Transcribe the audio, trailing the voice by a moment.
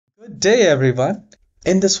Good day everyone.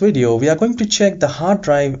 In this video, we are going to check the hard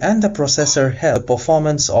drive and the processor health, the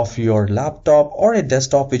performance of your laptop or a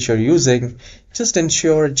desktop which you're using. Just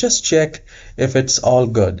check if it's all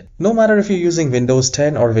good. No matter if you're using Windows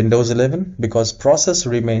 10 or Windows 11, because process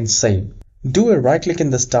remains same. Do a right click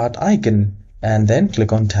in the start icon and then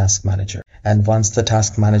click on Task Manager. And once the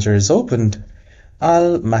Task Manager is opened,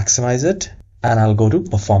 I'll maximize it and I'll go to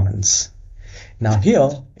Performance. Now here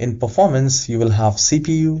in Performance, you will have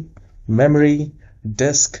CPU, memory,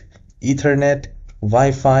 disk, Ethernet,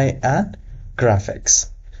 Wi-Fi, and graphics.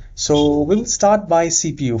 So we'll start by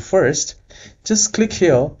CPU first. Just click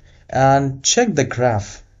here and check the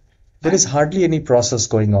graph. There is hardly any process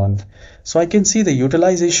going on. So I can see the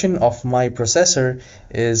utilization of my processor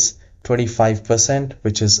is 25%,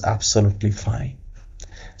 which is absolutely fine.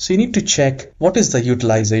 So you need to check what is the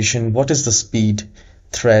utilization, what is the speed,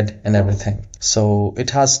 thread, and everything. So it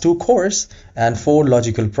has 2 cores and 4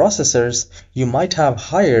 logical processors. You might have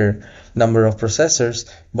higher number of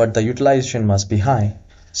processors, but the utilization must be high.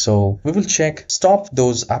 So we will stop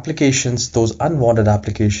those applications, those unwanted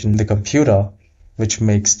applications in the computer, which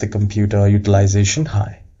makes the computer utilization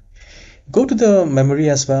high. Go to the memory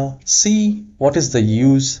as well, see what is the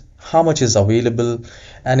use, how much is available,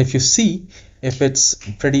 and if you see if it's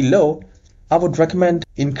pretty low, I would recommend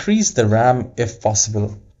increase the RAM if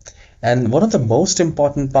possible. And one of the most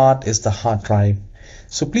important part is the hard drive.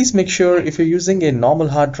 So please make sure if you're using a normal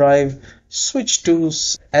hard drive, switch to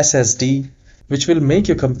SSD, which will make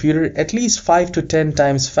your computer at least 5 to 10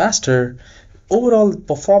 times faster. Overall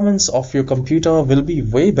performance of your computer will be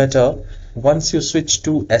way better once you switch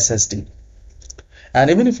to SSD. And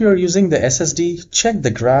even if you're using the SSD, check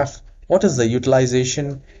the graph. What is the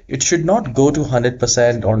utilization? It should not go to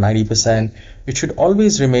 100% or 90%. It should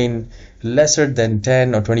always remain lesser than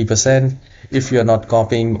 10 or 20% if you're not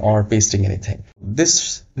copying or pasting anything.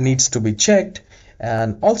 This needs to be checked.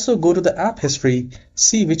 And also go to the app history,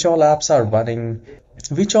 see which all apps are running,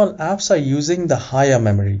 which all apps are using the higher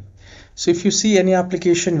memory. So if you see any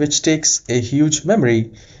application which takes a huge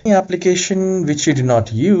memory, any application which you do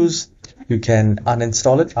not use, you can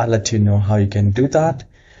uninstall it. I'll let you know how you can do that.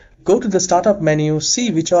 Go to the startup menu,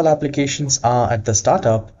 see which all applications are at the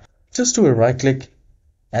startup. Just do a right click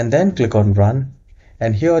and then click on run,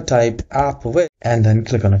 and here type app with and then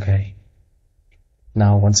click on OK.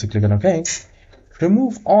 Now once you click on OK,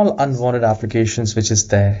 remove all unwanted applications which is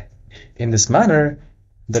there. In this manner,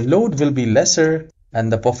 the load will be lesser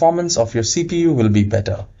and the performance of your CPU will be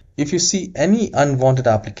better. If you see any unwanted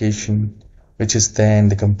application which is there in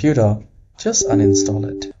the computer, just uninstall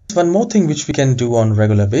it. One more thing which we can do on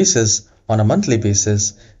regular basis, on a monthly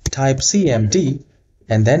basis, type CMD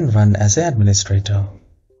and then run as an administrator.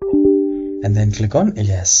 And then click on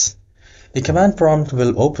yes. A command prompt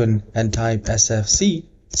will open and type sfc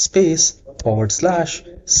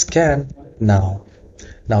 /scan now.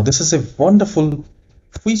 Now this is a wonderful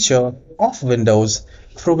feature of Windows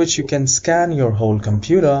through which you can scan your whole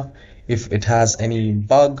computer. If it has any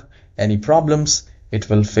bug, any problems, it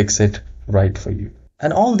will fix it right for you.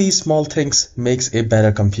 And all these small things makes a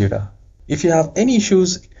better computer. If you have any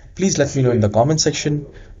issues, please let me know in the comment section.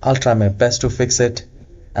 I'll try my best to fix it,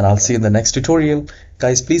 and I'll see you in the next tutorial.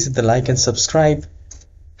 Guys, please hit the like and subscribe.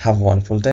 Have a wonderful day.